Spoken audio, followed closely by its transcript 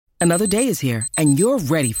Another day is here, and you're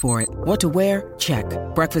ready for it. What to wear? Check.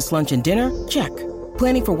 Breakfast, lunch, and dinner? Check.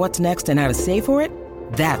 Planning for what's next and how to save for it?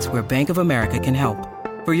 That's where Bank of America can help.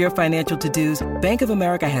 For your financial to-dos, Bank of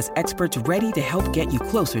America has experts ready to help get you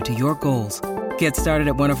closer to your goals. Get started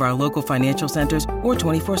at one of our local financial centers or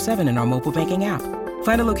 24/7 in our mobile banking app.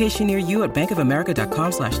 Find a location near you at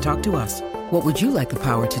bankofamerica.com/talktous. What would you like the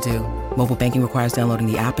power to do? Mobile banking requires downloading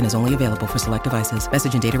the app and is only available for select devices.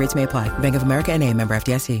 Message and data rates may apply. Bank of America N.A., member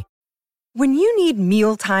FDIC. When you need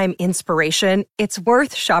mealtime inspiration, it's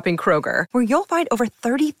worth shopping Kroger, where you'll find over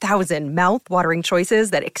 30,000 mouth-watering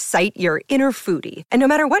choices that excite your inner foodie. And no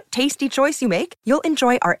matter what tasty choice you make, you'll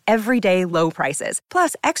enjoy our everyday low prices,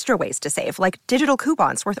 plus extra ways to save, like digital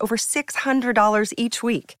coupons worth over $600 each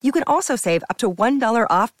week. You can also save up to $1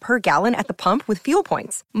 off per gallon at the pump with fuel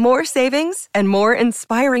points. More savings and more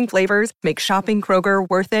inspiring flavors make shopping Kroger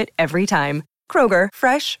worth it every time. Kroger,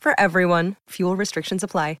 fresh for everyone. Fuel restrictions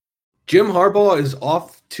apply. Jim Harbaugh is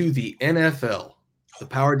off to the NFL. The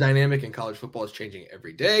power dynamic in college football is changing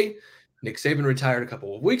every day. Nick Saban retired a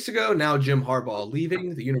couple of weeks ago. Now Jim Harbaugh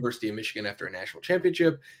leaving the University of Michigan after a national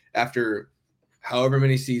championship, after however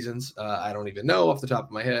many seasons, I don't even know off the top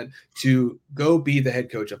of my head, to go be the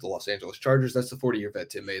head coach of the Los Angeles Chargers. That's the 40-year vet,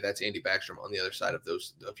 Tim May. That's Andy Backstrom on the other side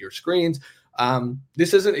of your screens.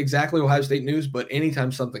 This isn't exactly Ohio State news, but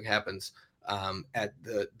anytime something happens at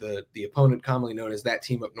the opponent commonly known as that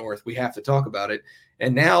team up north, we have to talk about it.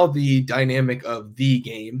 And now the dynamic of the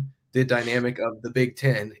game, the dynamic of the Big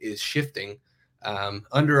Ten is shifting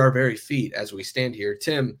under our very feet as we stand here.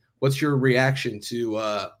 Tim, what's your reaction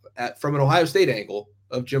to from an Ohio State angle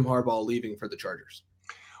of Jim Harbaugh leaving for the Chargers?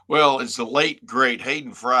 Well, it's the late, great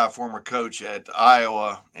Hayden Fry, former coach at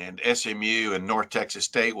Iowa and SMU and North Texas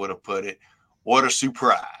State, would have put it. What a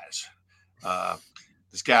surprise.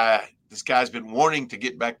 This guy's been wanting to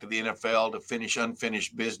get back to the NFL to finish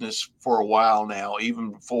unfinished business for a while now,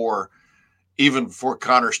 even before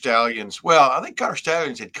Connor Stallions. Well, I think Connor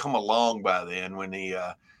Stallions had come along by then when he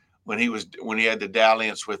had the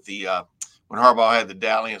dalliance with when Harbaugh had the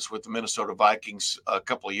dalliance with the Minnesota Vikings a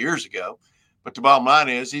couple of years ago. But the bottom line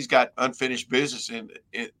is he's got unfinished business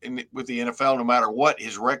with the NFL, no matter what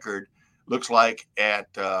his record looks like at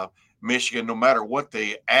Michigan, no matter what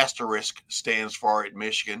the asterisk stands for at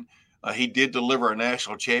Michigan. He did deliver a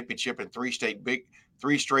national championship and three straight Big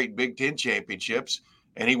Ten championships,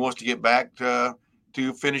 and he wants to get back to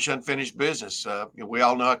finish unfinished business. We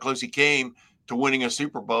all know how close he came to winning a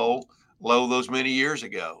Super Bowl those many years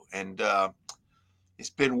ago. And it's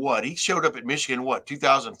been he showed up at Michigan,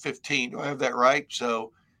 2015. Do I have that right?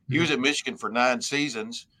 So he was at Michigan for 9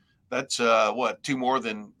 seasons. That's two more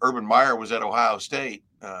than Urban Meyer was at Ohio State.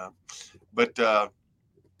 But the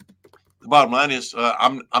bottom line is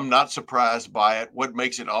I'm not surprised by it. What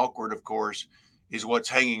makes it awkward, of course, is what's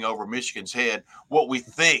hanging over Michigan's head. What we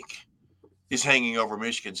think is hanging over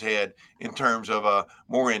Michigan's head in terms of a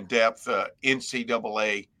more in-depth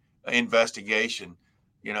NCAA investigation.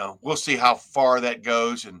 We'll see how far that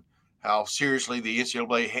goes and how seriously the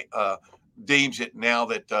NCAA deems it now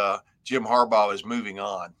that Jim Harbaugh is moving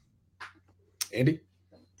on. Andy?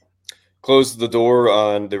 Close the door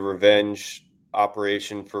on the revenge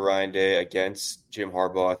operation for Ryan Day against Jim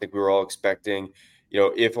Harbaugh. I think we were all expecting,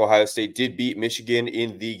 if Ohio State did beat Michigan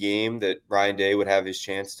in the game, that Ryan Day would have his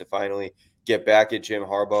chance to finally get back at Jim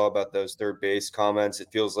Harbaugh about those third base comments. It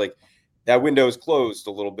feels like that window is closed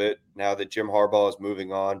a little bit now that Jim Harbaugh is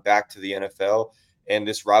moving on back to the NFL, and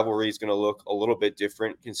this rivalry is going to look a little bit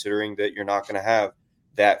different considering that you're not going to have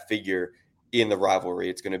that figure in the rivalry.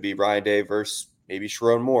 It's going to be Ryan Day versus maybe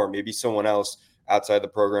Sharon Moore, maybe someone else outside the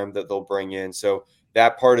program that they'll bring in. So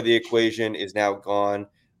that part of the equation is now gone.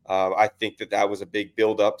 I think that was a big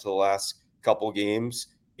build-up to the last couple games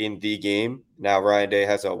in the game. Now Ryan Day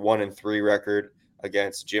has a 1-3 record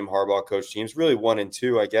against Jim Harbaugh coach teams, really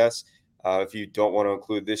 1-2, I guess, if you don't want to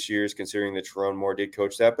include this year's, considering that Sharon Moore did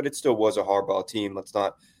coach that, but it still was a Harbaugh team. Let's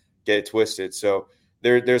not get it twisted. So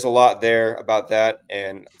there's a lot there about that,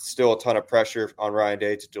 and still a ton of pressure on Ryan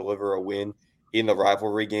Day to deliver a win in the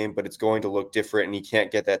rivalry game, but it's going to look different, and he can't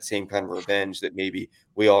get that same kind of revenge that maybe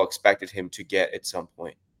we all expected him to get at some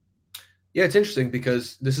point. Yeah, it's interesting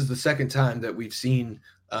because this is the second time that we've seen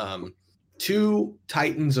two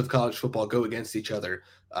titans of college football go against each other.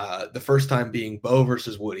 The first time being Bo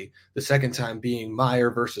versus Woody, the second time being Meyer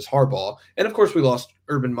versus Harbaugh. And of course, we lost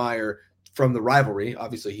Urban Meyer from the rivalry.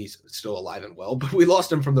 Obviously, he's still alive and well, but we lost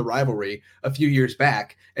him from the rivalry a few years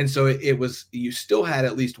back. And so you still had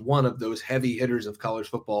at least one of those heavy hitters of college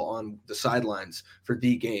football on the sidelines for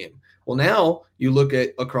the game. Well, now you look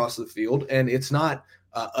at across the field, and it's not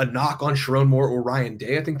a knock on Sharon Moore or Ryan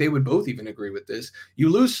Day. I think they would both even agree with this. You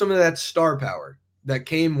lose some of that star power that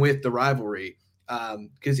came with the rivalry.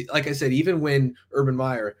 Because, like I said, even when Urban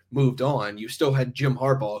Meyer moved on, you still had Jim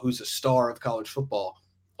Harbaugh, who's a star of college football,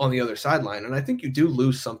 on the other sideline. And I think you do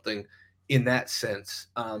lose something in that sense,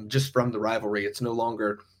 just from the rivalry. It's no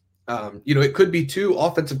longer, it could be two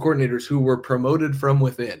offensive coordinators who were promoted from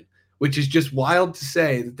within, which is just wild to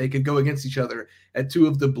say that they could go against each other at two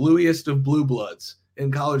of the bluiest of blue bloods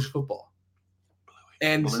in college football.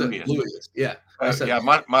 And bluiest, yeah.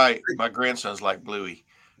 My grandson's like Bluey.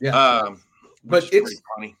 Yeah. But it's pretty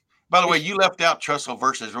funny. By the way, you left out Trussell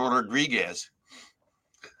versus Rodriguez.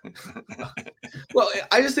 Well,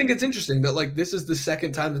 I just think it's interesting that, like, this is the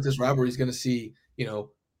second time that this rivalry is going to see,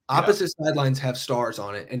 opposite sidelines have stars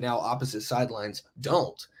on it, and now opposite sidelines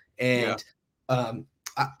don't. And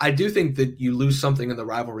I do think that you lose something in the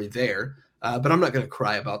rivalry there, but I'm not going to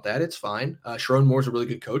cry about that. It's fine. Sharon Moore's a really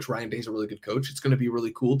good coach. Ryan Day's a really good coach. It's going to be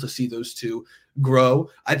really cool to see those two grow.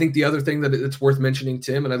 I think the other thing that it's worth mentioning,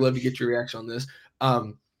 Tim, and I'd love to get your reaction on this,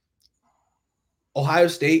 Ohio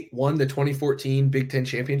State won the 2014 Big Ten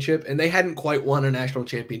championship, and they hadn't quite won a national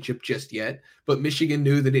championship just yet, but Michigan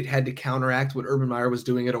knew that it had to counteract what Urban Meyer was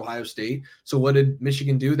doing at Ohio State. So what did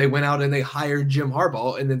Michigan do? They went out and they hired Jim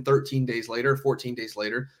Harbaugh, and then 14 days later,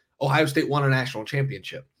 Ohio State won a national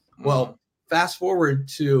championship. Mm-hmm. Well, fast forward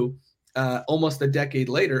to almost a decade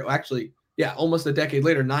later,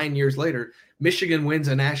 9 years later, Michigan wins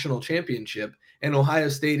a national championship, and Ohio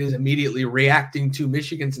State is immediately reacting to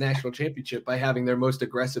Michigan's national championship by having their most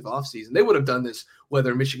aggressive offseason. They would have done this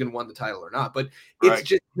whether Michigan won the title or not, but it's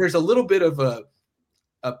just, there's a little bit of a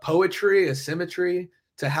poetry, a symmetry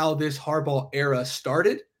to how this Harbaugh era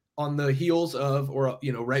started on the heels of, or,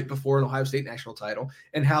 right before an Ohio State national title,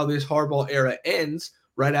 and how this Harbaugh era ends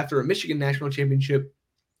right after a Michigan national championship,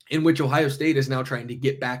 in which Ohio State is now trying to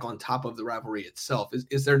get back on top of the rivalry itself.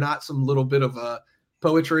 Is there not some little bit of a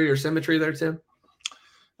poetry or symmetry there, Tim?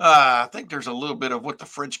 I think there's a little bit of what the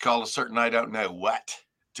French call a certain I don't know what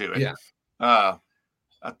to it. Yeah. I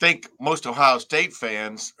think most Ohio State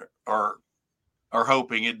fans are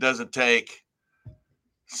hoping it doesn't take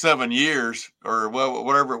 7 years or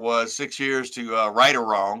whatever it was, 6 years to right or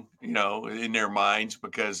wrong, in their minds,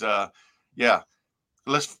 because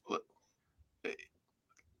let's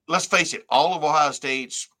face it, all of Ohio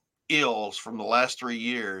State's ills from the last 3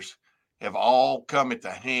 years have all come at the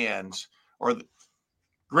hands,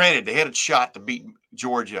 granted, they had a shot to beat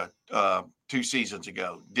Georgia 2 seasons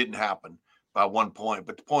ago. Didn't happen by 1 point.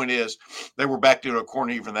 But the point is, they were back to a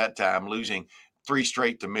corner even that time, losing 3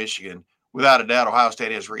 straight to Michigan. Without a doubt, Ohio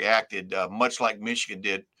State has reacted much like Michigan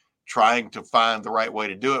did, trying to find the right way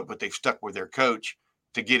to do it, but they've stuck with their coach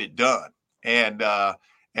to get it done. And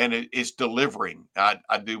it's delivering, I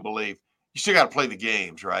do believe. You still got to play the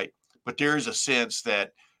games, right? But there is a sense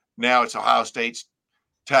that now it's Ohio State's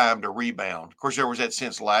time to rebound. Of course, there was that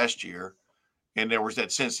sense last year, and there was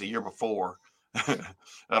that sense the year before. I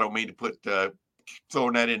don't mean to put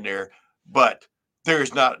throwing that in there, but there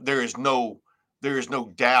is no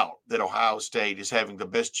doubt that Ohio State is having the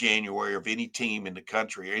best January of any team in the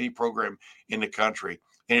country or any program in the country,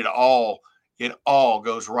 and it all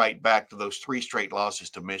goes right back to those 3 straight losses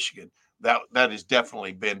to Michigan. That has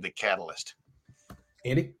definitely been the catalyst.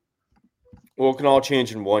 Andy? Well, it can all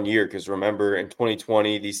change in 1 year, because remember, in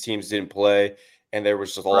 2020, these teams didn't play, and there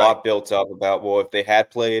was just a lot built up about, well, if they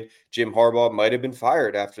had played, Jim Harbaugh might have been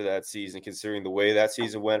fired after that season, considering the way that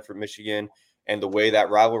season went for Michigan and the way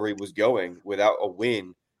that rivalry was going without a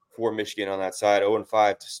win for Michigan on that side,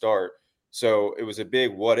 0-5 to start. So it was a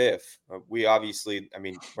big what if. We obviously,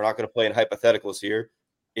 we're not going to play in hypotheticals here.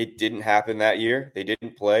 It didn't happen that year. They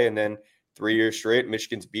didn't play, and then 3 years straight,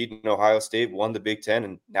 Michigan's beaten Ohio State, won the Big Ten,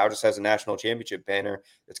 and now just has a national championship banner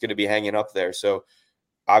that's going to be hanging up there. So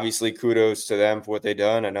obviously kudos to them for what they've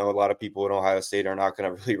done. I know a lot of people in Ohio State are not going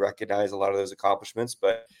to really recognize a lot of those accomplishments,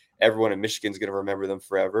 but everyone in Michigan is going to remember them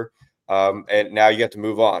forever. And now you get to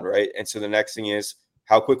move on, right? And so the next thing is,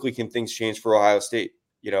 how quickly can things change for Ohio State?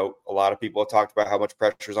 A lot of people have talked about how much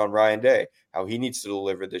pressure is on Ryan Day, how he needs to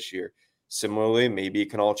deliver this year. Similarly, maybe it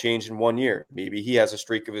can all change in 1 year. Maybe he has a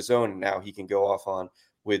streak of his own, and now he can go off on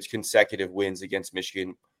with consecutive wins against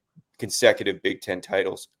Michigan, consecutive Big Ten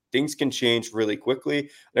titles. Things can change really quickly.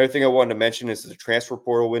 Another thing I wanted to mention is the transfer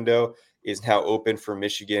portal window is now open for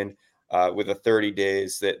Michigan with the 30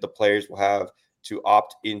 days that the players will have to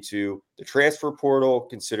opt into the transfer portal,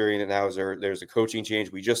 considering that now there's a coaching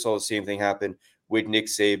change. We just saw the same thing happen with Nick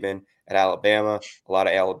Saban at Alabama. A lot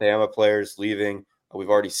of Alabama players leaving. We've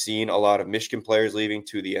already seen a lot of Michigan players leaving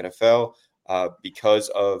to the NFL because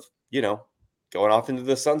of, going off into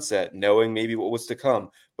the sunset, knowing maybe what was to come.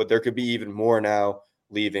 But there could be even more now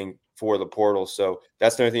leaving for the portal. So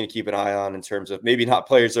that's another thing to keep an eye on in terms of maybe not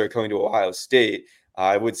players that are coming to Ohio State.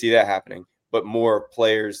 I would see that happening, but more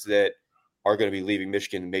players that are going to be leaving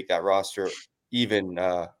Michigan to make that roster even,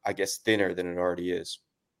 I guess, thinner than it already is.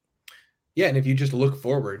 Yeah, and if you just look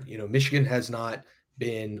forward, Michigan has not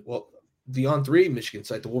been the On3 Michigan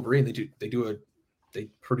site, the Wolverine. They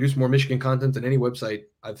produce more Michigan content than any website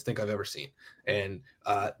I think I've ever seen, and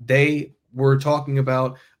they were talking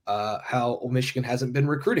about how Michigan hasn't been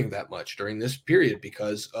recruiting that much during this period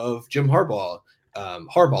because of Jim Harbaugh.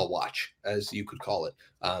 Harbaugh watch, as you could call it.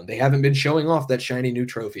 They haven't been showing off that shiny new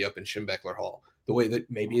trophy up in Schembechler Hall the way that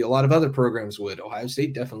maybe a lot of other programs would. Ohio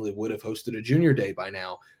State definitely would have hosted a junior day by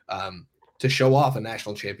now to show off a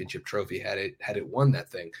national championship trophy had it won that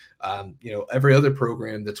thing. Every other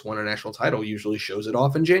program that's won a national title usually shows it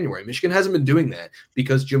off in January. Michigan hasn't been doing that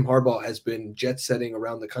because Jim Harbaugh has been jet setting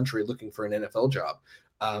around the country looking for an NFL job.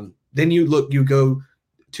 Then you go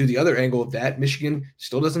to the other angle of that. Michigan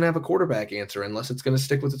still doesn't have a quarterback answer unless it's going to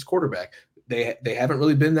stick with its quarterback. They haven't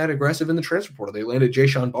really been that aggressive in the transfer portal. They landed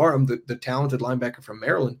Jayshon Barham, the talented linebacker from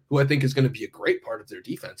Maryland, who I think is going to be a great part of their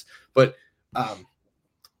defense. But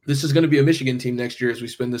this is going to be a Michigan team next year as we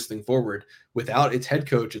spin this thing forward without its head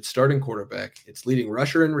coach, its starting quarterback, its leading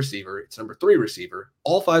rusher and receiver, its number 3 receiver,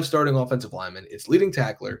 all 5 starting offensive linemen, its leading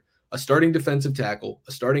tackler, a starting defensive tackle,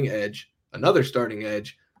 a starting edge, another starting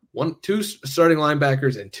edge, 2 starting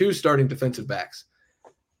linebackers, and 2 starting defensive backs.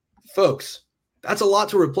 Folks, that's a lot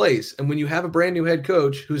to replace. And when you have a brand new head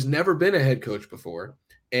coach who's never been a head coach before,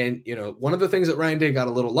 and one of the things that Ryan Day got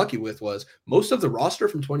a little lucky with was most of the roster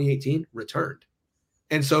from 2018 returned.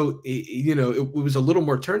 And so, it was a little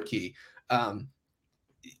more turnkey.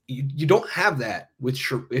 You don't have that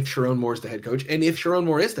if Sharon Moore is the head coach. And if Sharon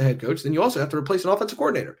Moore is the head coach, then you also have to replace an offensive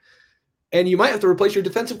coordinator. And you might have to replace your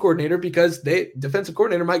defensive coordinator because defensive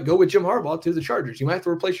coordinator might go with Jim Harbaugh to the Chargers. You might have to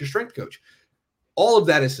replace your strength coach. All of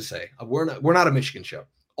that is to say, we're not a Michigan show.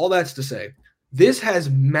 All that's to say, this has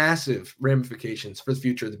massive ramifications for the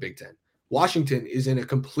future of the Big Ten. Washington is in a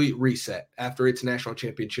complete reset after its national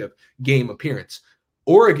championship game appearance.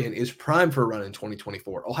 Oregon is primed for a run in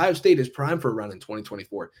 2024. Ohio State is primed for a run in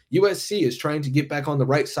 2024. USC is trying to get back on the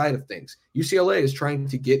right side of things. UCLA is trying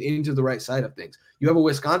to get into the right side of things. You have a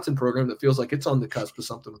Wisconsin program that feels like it's on the cusp of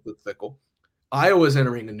something with Fickell. Iowa is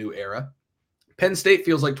entering a new era. Penn State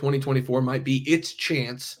feels like 2024 might be its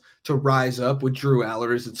chance to rise up with Drew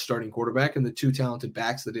Aller as its starting quarterback and the 2 talented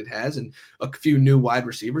backs that it has and a few new wide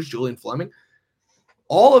receivers, Julian Fleming.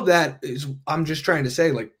 All of that is, I'm just trying to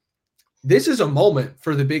say, this is a moment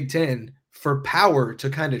for the Big Ten for power to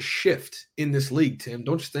kind of shift in this league, Tim,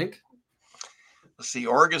 don't you think? Let's see.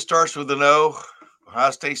 Oregon starts with an O.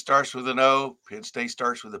 Ohio State starts with an O. Penn State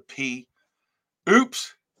starts with a P.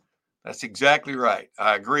 Oops. That's exactly right.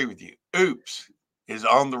 I agree with you. Oops is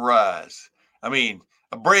on the rise. I mean,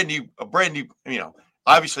 a brand new,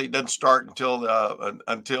 obviously it doesn't start until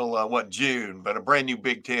June, but a brand new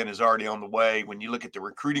Big Ten is already on the way. When you look at the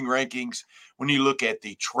recruiting rankings, when you look at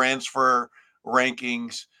the transfer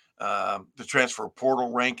rankings, the transfer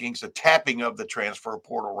portal rankings, the tapping of the transfer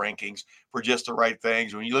portal rankings for just the right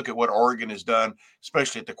things. When you look at what Oregon has done,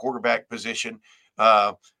 especially at the quarterback position,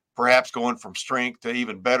 perhaps going from strength to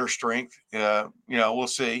even better strength, we'll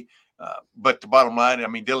see. But the bottom line,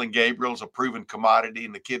 Dylan Gabriel's a proven commodity,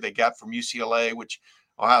 and the kid they got from UCLA, which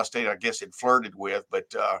Ohio State, I guess, had flirted with.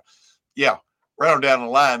 But, right on down the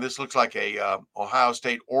line, this looks like a Ohio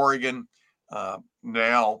State-Oregon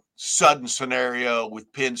now sudden scenario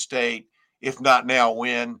with Penn State, if not now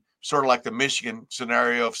win, sort of like the Michigan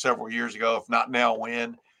scenario of several years ago, if not now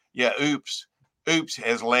win. Yeah, oops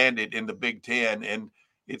has landed in the Big Ten, and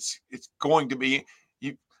it's going to be –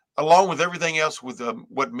 along with everything else with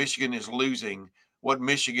what Michigan is losing, what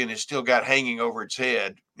Michigan has still got hanging over its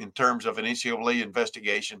head in terms of an NCAA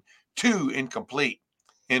investigation, 2 incomplete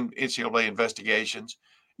in NCAA investigations.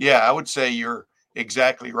 Yeah, I would say you're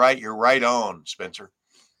exactly right. You're right on, Spencer.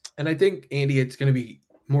 And I think, Andy, it's going to be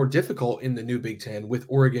more difficult in the new Big Ten with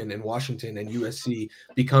Oregon and Washington and USC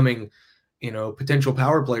becoming, potential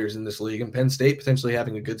power players in this league, and Penn State potentially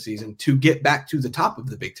having a good season to get back to the top of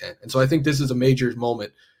the Big Ten. And so I think this is a major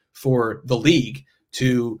moment for the league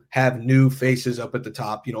to have new faces up at the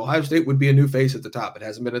top. Ohio State would be a new face at the top. It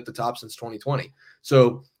hasn't been at the top since 2020.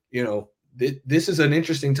 So, this is an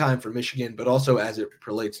interesting time for Michigan, but also as it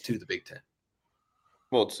relates to the Big Ten.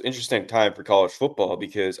 Well, it's an interesting time for college football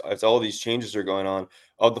because as all these changes are going on,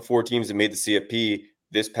 of the 4 teams that made the CFP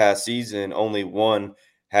this past season, only 1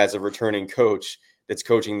 has a returning coach that's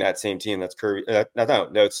coaching that same team. That's Kirby.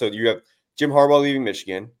 So you have Jim Harbaugh leaving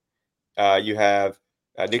Michigan. You have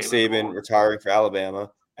Nick Saban retiring for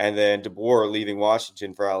Alabama, and then DeBoer leaving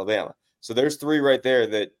Washington for Alabama. So there's three right there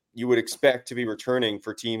that you would expect to be returning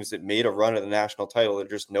for teams that made a run at the national title. They're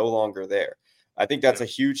just no longer there. I think that's a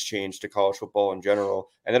huge change to college football in general.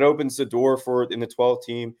 And that opens the door for, in the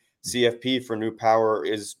 12-team CFP, for new power,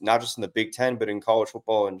 is not just in the Big Ten, but in college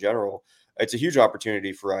football in general. It's a huge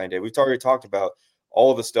opportunity for Ryan Day. We've already talked about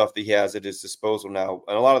all the stuff that he has at his disposal now,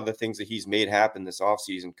 and a lot of the things that he's made happen this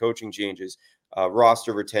offseason, coaching changes,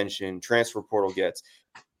 roster retention, transfer portal gets.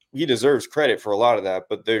 He deserves credit for a lot of that,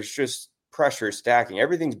 but there's just pressure stacking.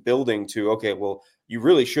 Everything's building to, okay, well, you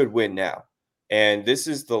really should win now. And this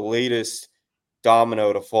is the latest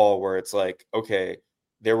domino to fall where it's like, okay,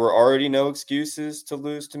 there were already no excuses to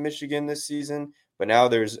lose to Michigan this season, but now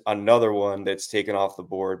there's another one that's taken off the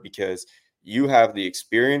board because you have the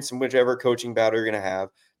experience in whichever coaching battle you're going to have.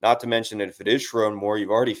 Not to mention that if it is Sherrone Moore, you've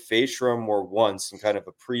already faced Sherrone Moore once in kind of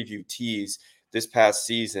a preview tease this past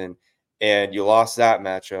season, and you lost that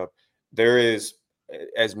matchup. There is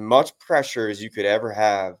as much pressure as you could ever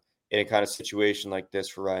have in a kind of situation like this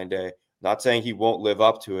for Ryan Day. Not saying he won't live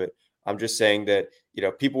up to it. I'm just saying that,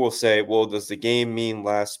 people will say, well, does the game mean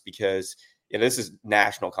less? Because this is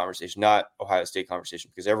national conversation, not Ohio State conversation,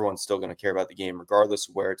 because everyone's still going to care about the game regardless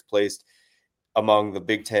of where it's placed among the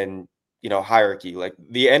Big Ten, hierarchy. Like,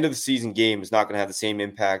 the end of the season game is not going to have the same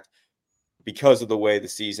impact because of the way the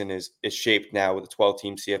season is shaped now with a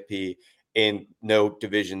 12-team CFP and no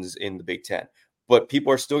divisions in the Big Ten. But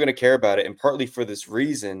people are still going to care about it, and partly for this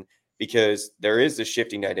reason, because there is this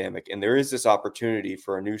shifting dynamic and there is this opportunity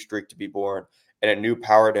for a new streak to be born and a new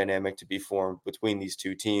power dynamic to be formed between these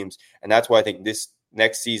two teams. And that's why I think this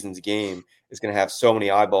next season's game is going to have so many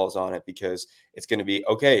eyeballs on it, because it's going to be,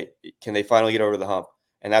 okay, can they finally get over the hump?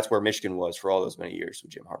 And that's where Michigan was for all those many years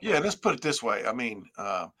with Jim Harbaugh. Yeah, let's put it this way. I mean,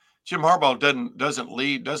 Jim Harbaugh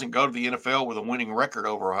doesn't go to the NFL with a winning record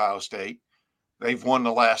over Ohio State. They've won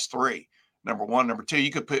the last three. Number one. Number two, you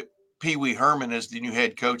could put Pee Wee Herman as the new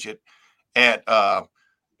head coach at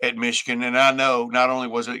Michigan. And I know not only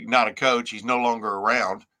was it not a coach, he's no longer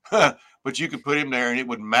around, but you could put him there and it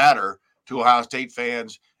would matter to Ohio State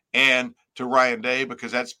fans and to Ryan Day,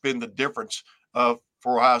 because that's been the difference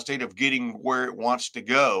for Ohio State of getting where it wants to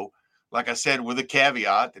go. Like I said, with a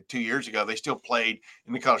caveat that 2 years ago, they still played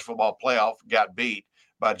in the college football playoff, got beat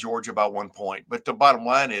by Georgia by 1 point. But the bottom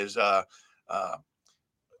line is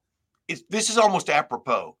this is almost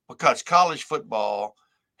apropos, because college football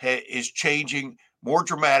is changing more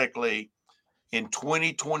dramatically in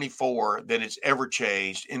 2024 than it's ever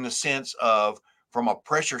changed, in the sense of, from a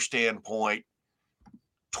pressure standpoint,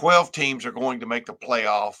 12 teams are going to make the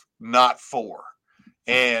playoff, not 4.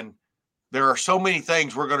 And there are so many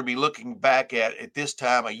things we're going to be looking back at this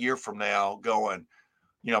time a year from now going,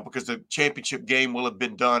 because the championship game will have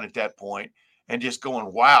been done at that point, and just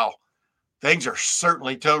going, wow, things are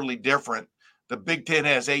certainly totally different. The Big Ten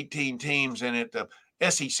has 18 teams in it. The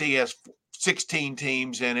SEC has 16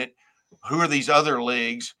 teams in it. Who are these other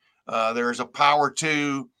leagues? There's a Power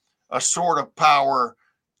 2, a sort of Power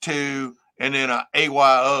 2, and then a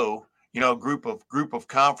AYO, group of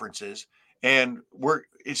conferences. And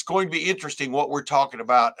it's going to be interesting what we're talking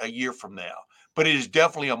about a year from now. But it is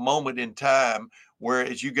definitely a moment in time where,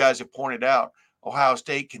 as you guys have pointed out, Ohio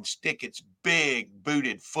State can stick its big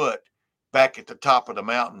booted foot back at the top of the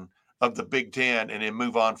mountain of the Big Ten and then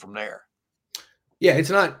move on from there. Yeah,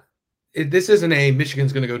 this isn't a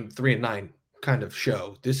Michigan's going to go 3-9 kind of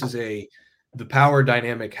show. This is the power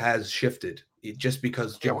dynamic has shifted just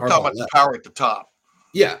because Jim Harbaugh talking about the power at the top.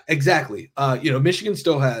 Yeah, exactly. Michigan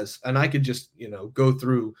still has, and I could just, go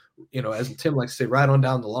through, as Tim likes to say, right on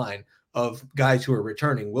down the line of guys who are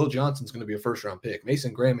returning. Will Johnson's going to be a first-round pick.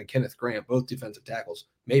 Mason Graham and Kenneth Grant, both defensive tackles,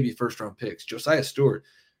 maybe first-round picks. Josiah Stewart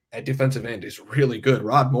at defensive end is really good.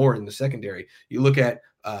 Rod Moore in the secondary. You look at,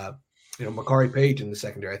 Makari Page in the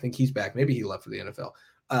secondary. I think he's back. Maybe he left for the NFL.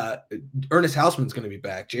 Ernest Hausman's going to be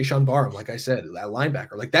back. Jayshawn Barham, like I said, that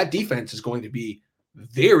linebacker. Like, that defense is going to be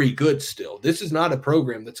very good still. This is not a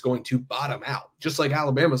program that's going to bottom out, just like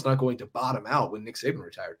Alabama's not going to bottom out when Nick Saban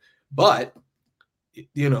retired. But,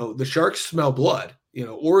 the Sharks smell blood.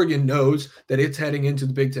 Oregon knows that it's heading into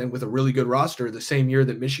the Big Ten with a really good roster the same year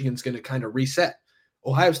that Michigan's going to kind of reset.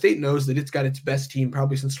 Ohio State knows that it's got its best team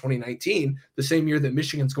probably since 2019, the same year that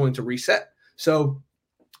Michigan's going to reset. So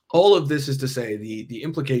all of this is to say the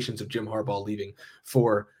implications of Jim Harbaugh leaving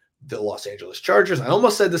for the Los Angeles Chargers, I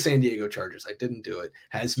almost said the San Diego Chargers, I didn't do it,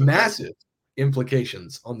 has massive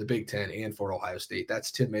implications on the Big Ten and for Ohio State.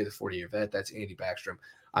 That's Tim May, the 40-year vet. That's Andy Backstrom.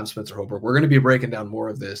 I'm Spencer Holberg. We're going to be breaking down more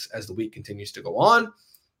of this as the week continues to go on.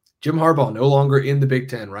 Jim Harbaugh no longer in the Big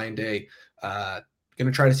Ten. Ryan Day going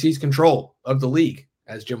going to try to seize control of the league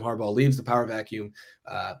as Jim Harbaugh leaves. The power vacuum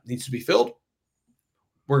needs to be filled.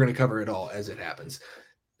 We're going to cover it all as it happens.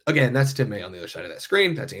 Again, that's Tim May on the other side of that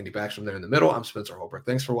screen. That's Andy Backstrom there in the middle. I'm Spencer Holbrook.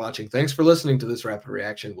 Thanks for watching. Thanks for listening to this Rapid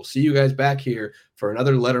Reaction. We'll see you guys back here for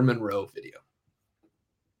another Letterman Row video.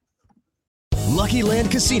 Lucky Land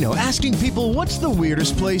Casino, asking people, what's the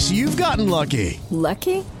weirdest place you've gotten lucky?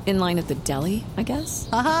 Lucky? In line at the deli, I guess?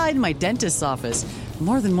 Aha, in my dentist's office.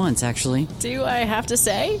 More than once, actually. Do I have to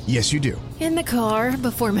say? Yes, you do. In the car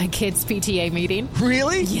before my kids' PTA meeting.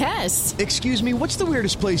 Really? Yes. Excuse me, what's the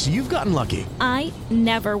weirdest place you've gotten lucky? I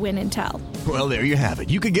never win and tell. Well, there you have it.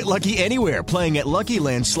 You can get lucky anywhere, playing at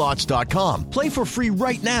LuckyLandSlots.com. Play for free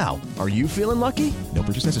right now. Are you feeling lucky? No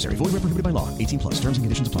purchase necessary. Void where prohibited by law. 18+. Terms and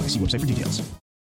conditions apply. See website for details.